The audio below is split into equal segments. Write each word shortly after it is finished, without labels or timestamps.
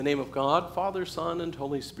In the name of God, Father, Son, and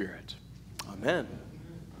Holy Spirit. Amen.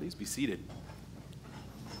 Please be seated.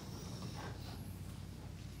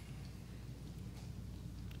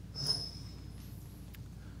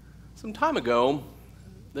 Some time ago,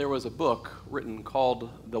 there was a book written called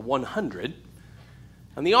The 100,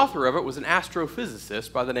 and the author of it was an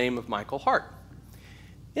astrophysicist by the name of Michael Hart.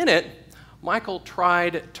 In it, Michael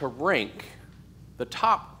tried to rank the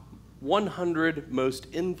top 100 most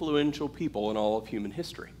influential people in all of human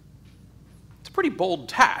history. It's a pretty bold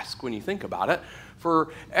task when you think about it.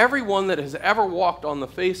 For everyone that has ever walked on the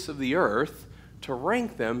face of the earth, to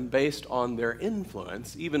rank them based on their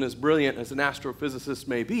influence, even as brilliant as an astrophysicist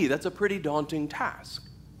may be, that's a pretty daunting task.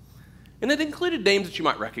 And it included names that you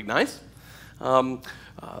might recognize.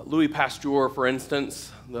 Louis Pasteur, for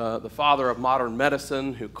instance, the father of modern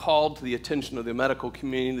medicine, who called to the attention of the medical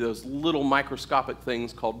community those little microscopic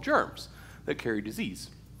things called germs that carry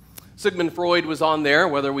disease. Sigmund Freud was on there.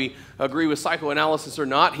 Whether we agree with psychoanalysis or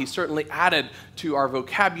not, he certainly added to our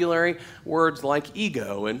vocabulary words like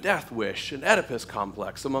ego and death wish and Oedipus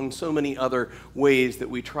complex, among so many other ways that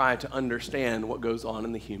we try to understand what goes on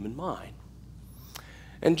in the human mind.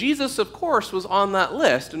 And Jesus, of course, was on that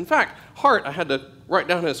list. In fact, Hart, I had to write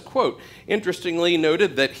down his quote, interestingly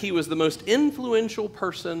noted that he was the most influential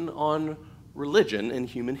person on religion in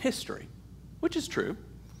human history, which is true.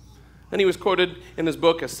 And he was quoted in his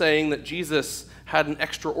book as saying that Jesus had an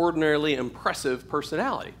extraordinarily impressive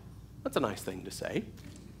personality. That's a nice thing to say.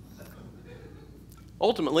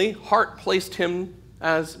 Ultimately, Hart placed him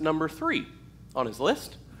as number 3 on his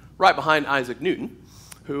list, right behind Isaac Newton,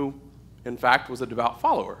 who in fact, was a devout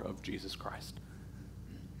follower of Jesus Christ.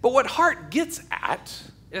 But what Hart gets at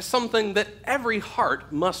is something that every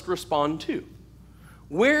heart must respond to.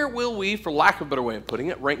 Where will we, for lack of a better way of putting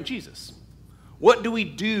it, rank Jesus? What do we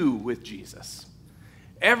do with Jesus?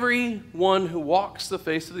 Everyone who walks the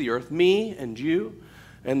face of the earth, me and you,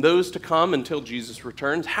 and those to come until Jesus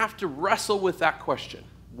returns, have to wrestle with that question.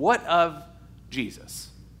 What of Jesus?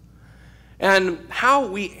 And how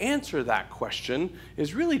we answer that question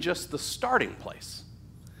is really just the starting place.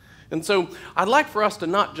 And so I'd like for us to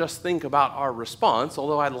not just think about our response,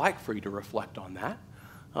 although I'd like for you to reflect on that.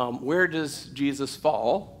 Where does Jesus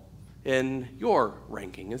fall in your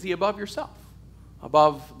ranking? Is he above yourself?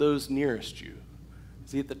 Above those nearest you?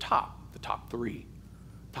 Is he at the top 3,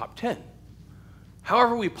 top 10?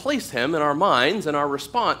 However we place him in our minds, and our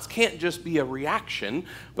response can't just be a reaction,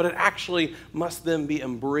 but it actually must then be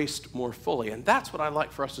embraced more fully. And that's what I'd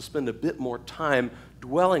like for us to spend a bit more time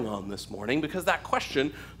dwelling on this morning, because that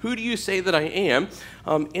question, who do you say that I am?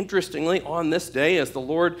 Interestingly, on this day, as the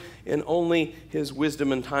Lord in only his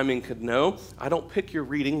wisdom and timing could know, I don't pick your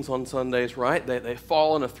readings on Sundays, right? They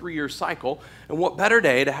fall in a 3-year cycle. And what better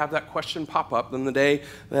day to have that question pop up than the day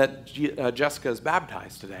that Jessica is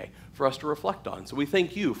baptized today, for us to reflect on. So we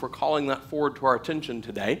thank you for calling that forward to our attention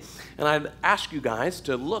today. And I'd ask you guys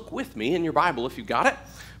to look with me in your Bible, if you got it,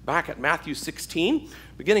 back at Matthew 16,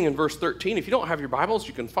 beginning in verse 13. If you don't have your Bibles,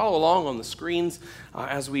 you can follow along on the screens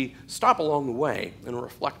as we stop along the way and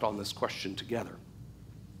reflect on this question together.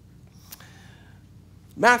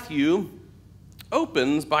 Matthew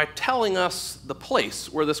opens by telling us the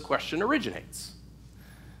place where this question originates.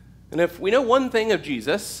 And if we know one thing of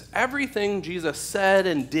Jesus, everything Jesus said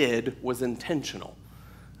and did was intentional.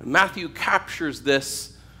 And Matthew captures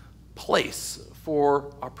this place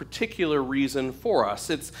for a particular reason for us.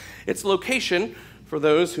 Its location, for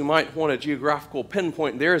those who might want a geographical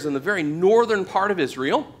pinpoint there, is in the very northern part of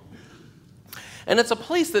Israel. And it's a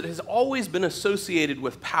place that has always been associated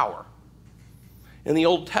with power. In the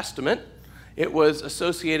Old Testament, it was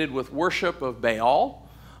associated with worship of Baal.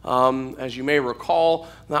 As you may recall,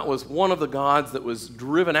 that was one of the gods that was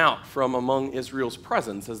driven out from among Israel's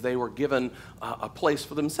presence as they were given a place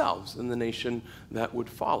for themselves in the nation that would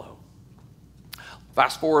follow.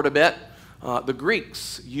 Fast forward a bit, the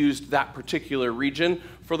Greeks used that particular region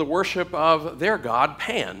for the worship of their god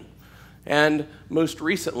Pan. And most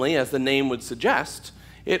recently, as the name would suggest,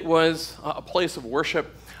 it was a place of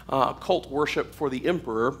worship, cult worship for the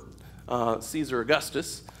emperor, Caesar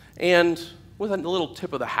Augustus, and with a little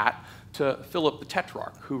tip of the hat to Philip the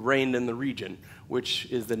Tetrarch, who reigned in the region, which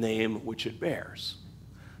is the name which it bears.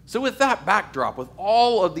 So with that backdrop, with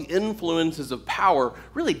all of the influences of power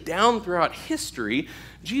really down throughout history,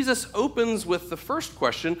 Jesus opens with the first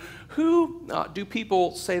question, who do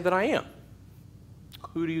people say that I am?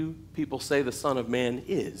 Who do people say the Son of Man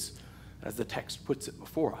is, as the text puts it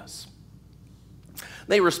before us?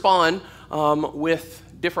 They respond with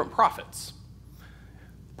different prophets.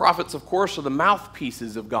 Prophets, of course, are the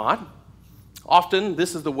mouthpieces of God. Often,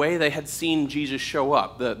 this is the way they had seen Jesus show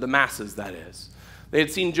up, the masses, that is. They had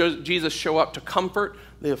seen Jesus show up to comfort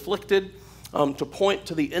the afflicted, to point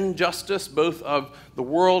to the injustice both of the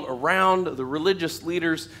world around, the religious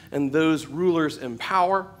leaders, and those rulers in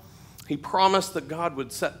power. He promised that God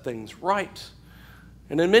would set things right.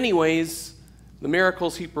 And in many ways, the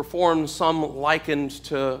miracles he performed, some likened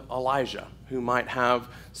to Elijah, who might have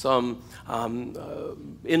some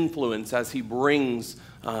influence as he brings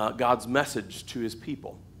God's message to his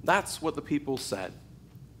people. That's what the people said.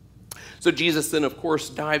 So Jesus then, of course,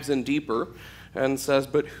 dives in deeper and says,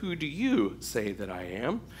 "But who do you say that I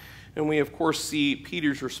am?" And we, of course, see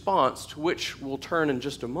Peter's response, to which we'll turn in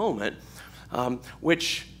just a moment,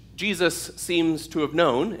 which Jesus seems to have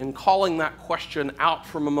known in calling that question out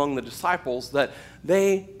from among the disciples, that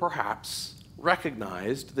they perhaps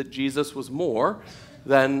recognized that Jesus was more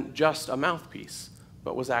than just a mouthpiece,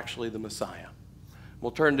 but was actually the Messiah.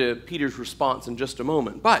 We'll turn to Peter's response in just a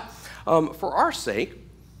moment. But for our sake,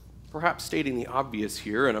 perhaps stating the obvious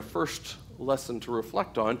here, and a first lesson to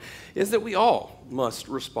reflect on, is that we all must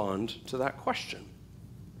respond to that question.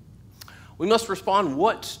 We must respond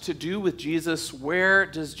what to do with Jesus. Where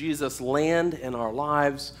does Jesus land in our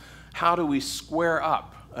lives? How do we square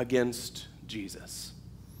up against Jesus?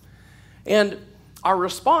 And our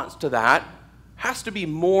response to that has to be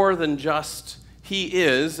more than just he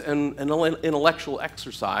is an intellectual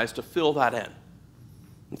exercise to fill that in.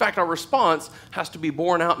 In fact, our response has to be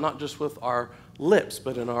borne out not just with our lips,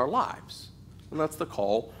 but in our lives. And that's the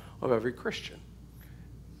call of every Christian.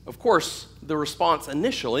 Of course, the response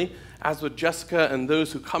initially, as with Jessica and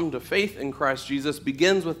those who come to faith in Christ Jesus,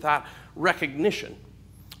 begins with that recognition.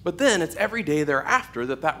 But then it's every day thereafter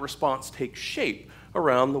that that response takes shape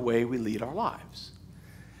around the way we lead our lives.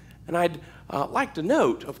 And I'd like to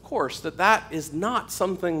note, of course, that that is not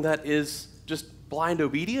something that is just blind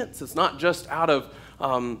obedience. It's not just out of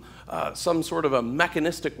some sort of a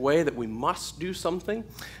mechanistic way that we must do something.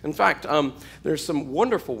 In fact, there's some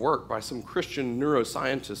wonderful work by some Christian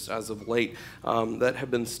neuroscientists as of late that have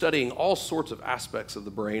been studying all sorts of aspects of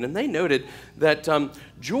the brain, and they noted that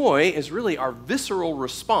joy is really our visceral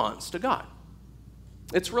response to God.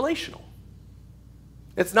 It's relational.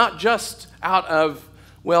 It's not just out of,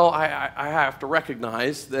 well, I have to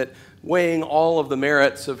recognize that weighing all of the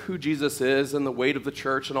merits of who Jesus is and the weight of the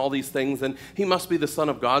church and all these things, and he must be the Son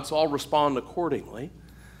of God, so I'll respond accordingly.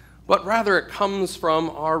 But rather it comes from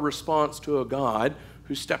our response to a God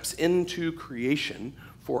who steps into creation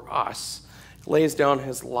for us, lays down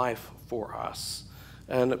his life for us,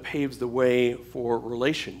 and paves the way for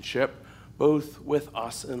relationship both with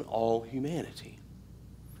us and all humanity.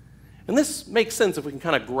 And this makes sense if we can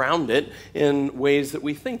kind of ground it in ways that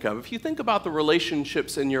we think of. If you think about the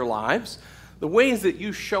relationships in your lives, the ways that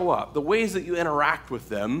you show up, the ways that you interact with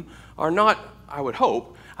them are not, I would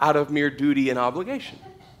hope, out of mere duty and obligation.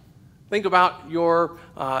 Think about your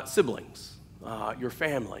siblings, your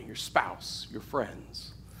family, your spouse, your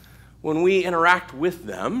friends. When we interact with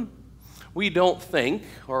them, we don't think,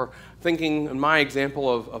 or thinking in my example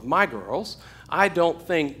of my girls, I don't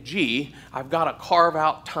think, gee, I've got to carve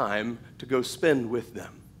out time to go spend with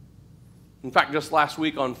them. In fact, just last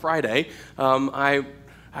week on Friday, I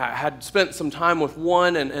had spent some time with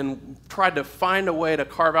one and tried to find a way to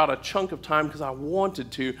carve out a chunk of time because I wanted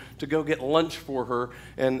to go get lunch for her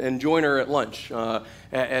and join her at lunch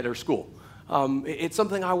at her school. It's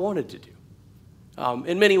something I wanted to do.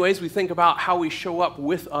 In many ways, we think about how we show up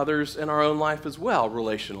with others in our own life as well,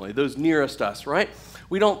 relationally, those nearest us, right?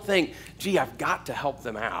 We don't think, gee, I've got to help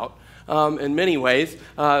them out. In many ways,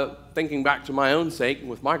 thinking back to my own sake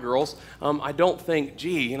with my girls, I don't think,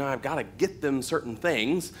 gee, I've got to get them certain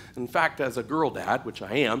things. In fact, as a girl dad, which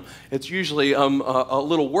I am, it's usually a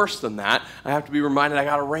little worse than that. I have to be reminded I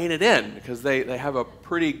got to rein it in because they have a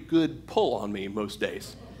pretty good pull on me most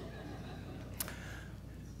days.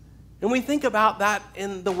 And we think about that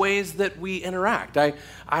in the ways that we interact.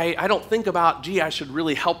 I don't think about, gee, I should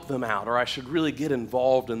really help them out or I should really get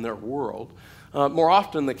involved in their world. More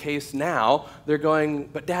often the case now, they're going,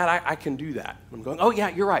 but Dad, I can do that. I'm going, oh yeah,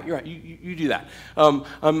 you're right, you do that.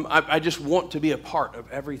 I just want to be a part of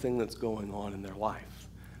everything that's going on in their life.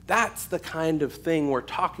 That's the kind of thing we're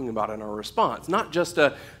talking about in our response. Not just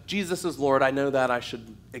a, Jesus is Lord, I know that, I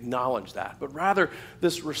should acknowledge that. But rather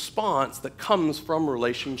this response that comes from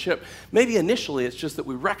relationship. Maybe initially it's just that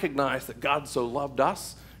we recognize that God so loved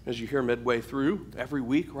us, as you hear midway through every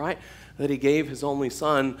week, right? That he gave his only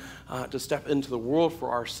son to step into the world for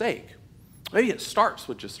our sake. Maybe it starts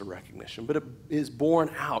with just a recognition, but it is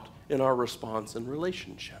borne out in our response and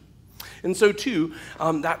relationship. And so, too,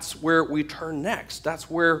 that's where we turn next. That's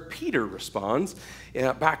where Peter responds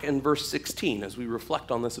back in verse 16 as we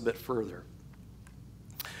reflect on this a bit further.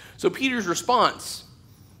 So Peter's response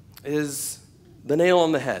is the nail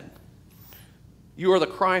on the head. You are the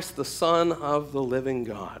Christ, the Son of the living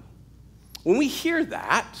God. When we hear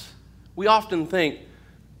that, we often think,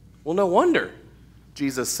 well, no wonder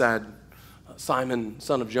Jesus said, Simon,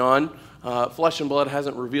 son of John, flesh and blood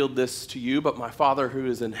hasn't revealed this to you, but my Father who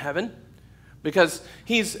is in heaven. Because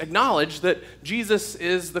he's acknowledged that Jesus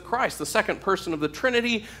is the Christ, the second person of the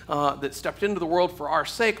Trinity that stepped into the world for our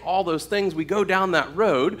sake, all those things. We go down that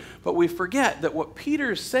road, but we forget that what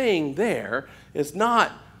Peter's saying there is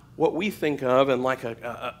not what we think of and like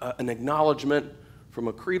an acknowledgement from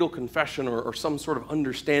a creedal confession or some sort of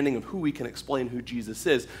understanding of who we can explain who Jesus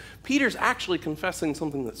is. Peter's actually confessing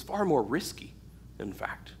something that's far more risky, in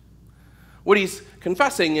fact. What he's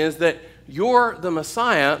confessing is that you're the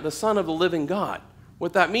Messiah, the Son of the living God.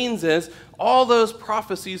 What that means is all those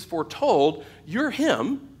prophecies foretold, you're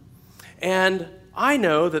him, and I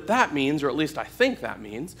know that that means, or at least I think that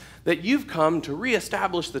means, that you've come to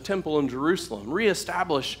reestablish the temple in Jerusalem,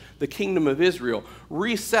 reestablish the kingdom of Israel,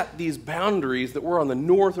 reset these boundaries that we're on the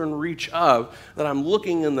northern reach of, that I'm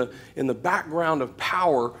looking in the background of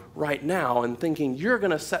power right now and thinking, you're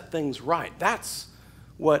going to set things right. That's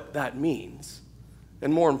what that means.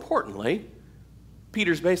 And more importantly,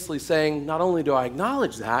 Peter's basically saying, not only do I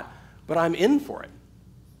acknowledge that, but I'm in for it.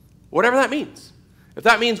 Whatever that means. If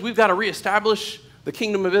that means we've got to reestablish the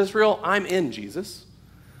kingdom of Israel, I'm in, Jesus.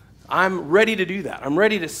 I'm ready to do that. I'm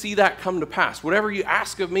ready to see that come to pass. Whatever you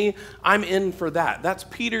ask of me, I'm in for that. That's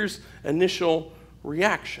Peter's initial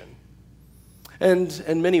reaction. And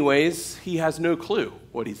in many ways, he has no clue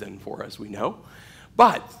what he's in for, as we know.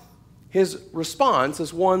 But his response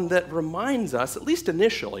is one that reminds us, at least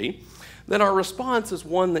initially, that our response is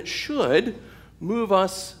one that should move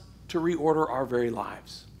us to reorder our very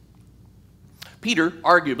lives. Peter,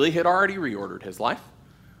 arguably, had already reordered his life.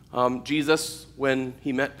 Jesus, when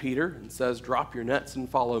he met Peter and says, drop your nets and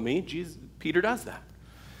follow me, Peter does that.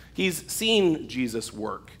 He's seen Jesus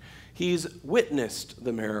work. He's witnessed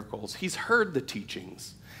the miracles. He's heard the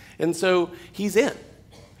teachings. And so he's in.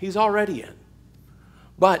 He's already in.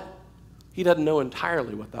 But he doesn't know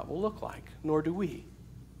entirely what that will look like, nor do we.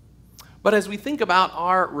 But as we think about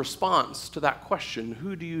our response to that question,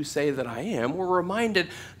 who do you say that I am, we're reminded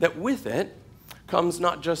that with it comes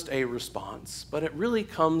not just a response, but it really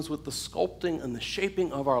comes with the sculpting and the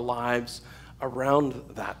shaping of our lives around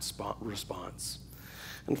that response.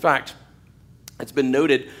 In fact, it's been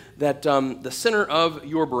noted that the center of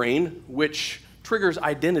your brain, which triggers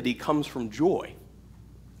identity, comes from joy.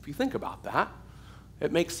 If you think about that,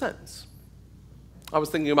 it makes sense. I was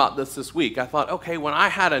thinking about this week. I thought, okay, when I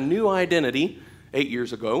had a new identity 8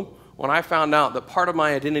 years ago, when I found out that part of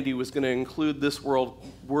my identity was going to include this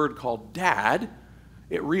word called dad,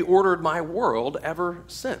 it reordered my world ever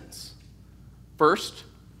since. First,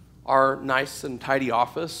 our nice and tidy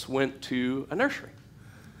office went to a nursery.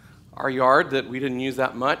 Our yard that we didn't use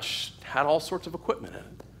that much had all sorts of equipment in it.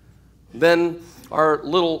 Then our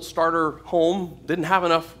little starter home didn't have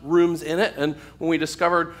enough rooms in it, and when we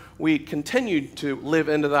discovered we continued to live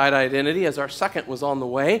into that identity as our second was on the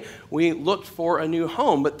way, we looked for a new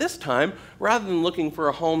home. But this time, rather than looking for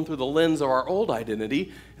a home through the lens of our old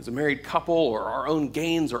identity, as a married couple or our own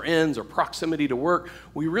gains or ends or proximity to work,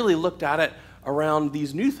 we really looked at it around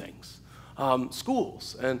these new things.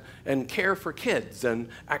 Schools and care for kids and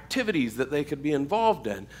activities that they could be involved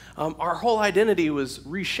in. Our whole identity was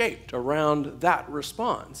reshaped around that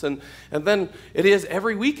response. And then it is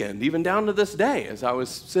every weekend, even down to this day, as I was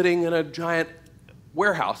sitting in a giant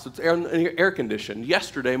warehouse that's air conditioned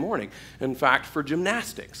yesterday morning, in fact, for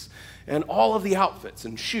gymnastics. And all of the outfits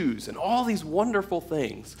and shoes and all these wonderful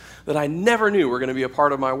things that I never knew were going to be a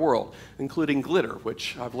part of my world, including glitter,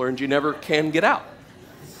 which I've learned you never can get out.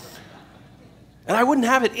 And I wouldn't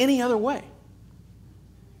have it any other way.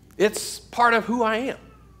 It's part of who I am.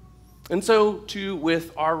 And so, too,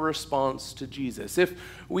 with our response to Jesus. If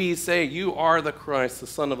we say, you are the Christ, the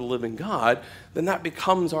Son of the living God, then that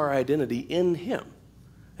becomes our identity in him.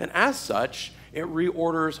 And as such, it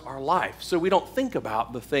reorders our life. So we don't think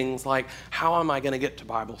about the things like, how am I going to get to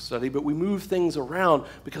Bible study? But we move things around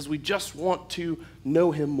because we just want to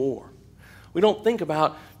know him more. We don't think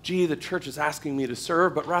about, gee, the church is asking me to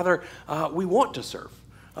serve, but rather we want to serve.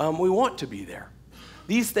 We want to be there.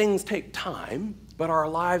 These things take time, but our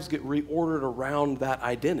lives get reordered around that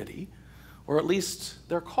identity, or at least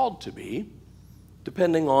they're called to be,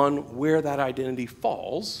 depending on where that identity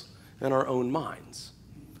falls in our own minds.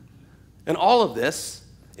 And all of this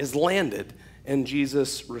is landed in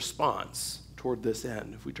Jesus' response toward this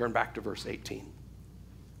end. If we turn back to verse 18.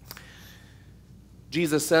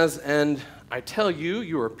 Jesus says, "And I tell you,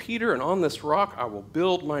 you are Peter, and on this rock I will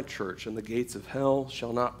build my church, and the gates of hell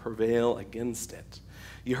shall not prevail against it."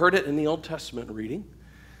 You heard it in the Old Testament reading.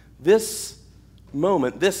 This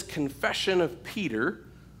moment, this confession of Peter,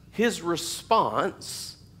 his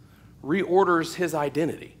response reorders his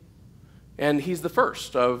identity. And he's the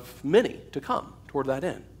first of many to come toward that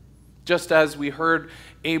end. Just as we heard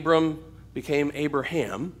Abram became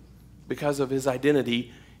Abraham because of his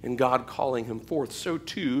identity in God calling him forth, so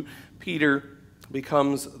too Peter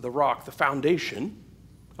becomes the rock, the foundation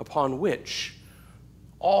upon which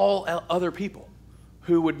all other people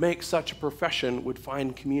who would make such a profession would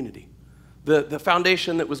find community. The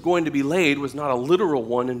foundation that was going to be laid was not a literal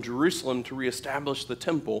one in Jerusalem to reestablish the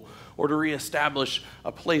temple or to reestablish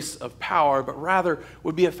a place of power, but rather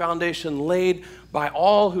would be a foundation laid by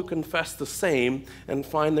all who confess the same and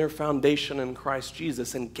find their foundation in Christ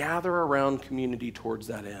Jesus and gather around community towards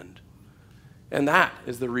that end. And that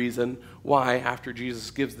is the reason why, after Jesus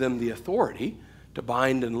gives them the authority to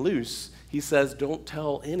bind and loose, he says, "Don't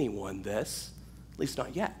tell anyone this, at least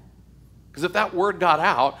not yet." Because if that word got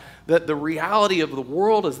out, that the reality of the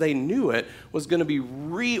world as they knew it was going to be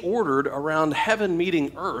reordered around heaven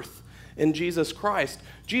meeting earth in Jesus Christ,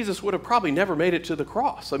 Jesus would have probably never made it to the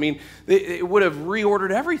cross. I mean, it would have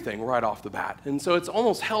reordered everything right off the bat. And so it's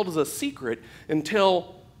almost held as a secret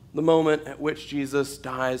until the moment at which Jesus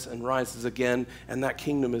dies and rises again, and that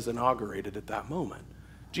kingdom is inaugurated at that moment.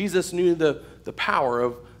 Jesus knew the power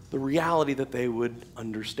of the reality that they would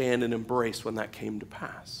understand and embrace when that came to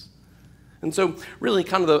pass. And so really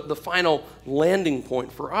kind of the final landing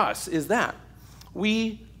point for us is that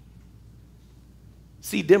we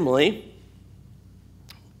see dimly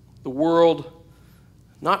the world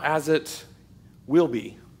not as it will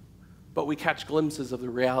be, but we catch glimpses of the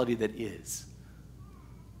reality that is.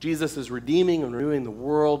 Jesus is redeeming and renewing the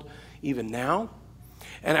world even now.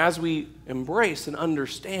 And as we embrace and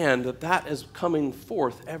understand that that is coming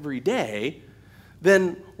forth every day,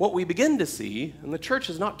 then what we begin to see, and the church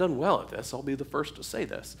has not done well at this, I'll be the first to say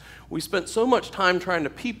this, we spent so much time trying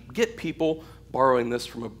to get people, borrowing this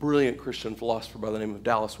from a brilliant Christian philosopher by the name of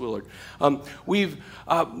Dallas Willard, we've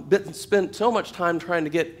spent so much time trying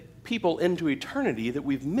to get people into eternity that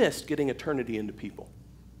we've missed getting eternity into people.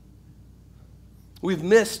 We've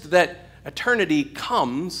missed that eternity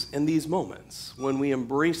comes in these moments when we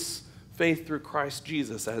embrace faith through Christ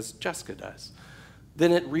Jesus, as Jessica does.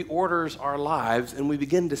 Then it reorders our lives and we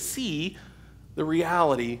begin to see the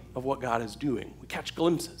reality of what God is doing. We catch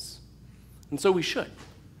glimpses. And so we should.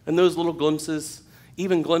 And those little glimpses,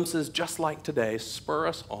 even glimpses just like today, spur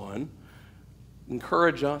us on,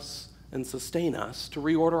 encourage us, and sustain us to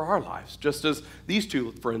reorder our lives, just as these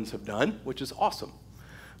two friends have done, which is awesome.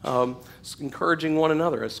 Encouraging one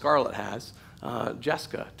another, as Scarlett has,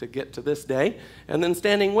 Jessica, to get to this day, and then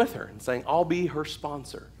standing with her and saying, "I'll be her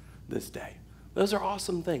sponsor this day." Those are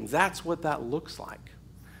awesome things. That's what that looks like.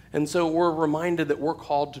 And so we're reminded that we're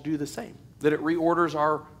called to do the same, that it reorders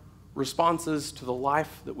our responses to the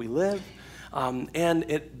life that we live, and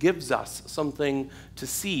it gives us something to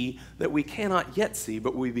see that we cannot yet see,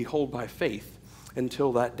 but we behold by faith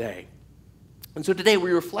until that day. And so today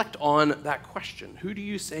we reflect on that question, who do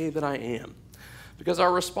you say that I am? Because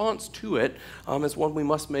our response to it is one we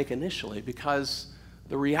must make initially, because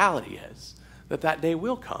the reality is that that day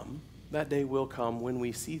will come. That day will come when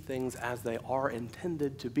we see things as they are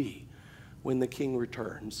intended to be, when the King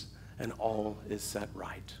returns and all is set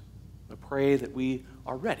right. I pray that we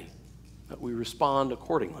are ready, that we respond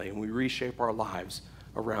accordingly, and we reshape our lives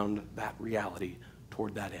around that reality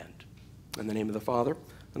toward that end. In the name of the Father,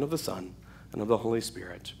 and of the Son, and of the Holy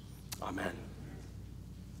Spirit. Amen.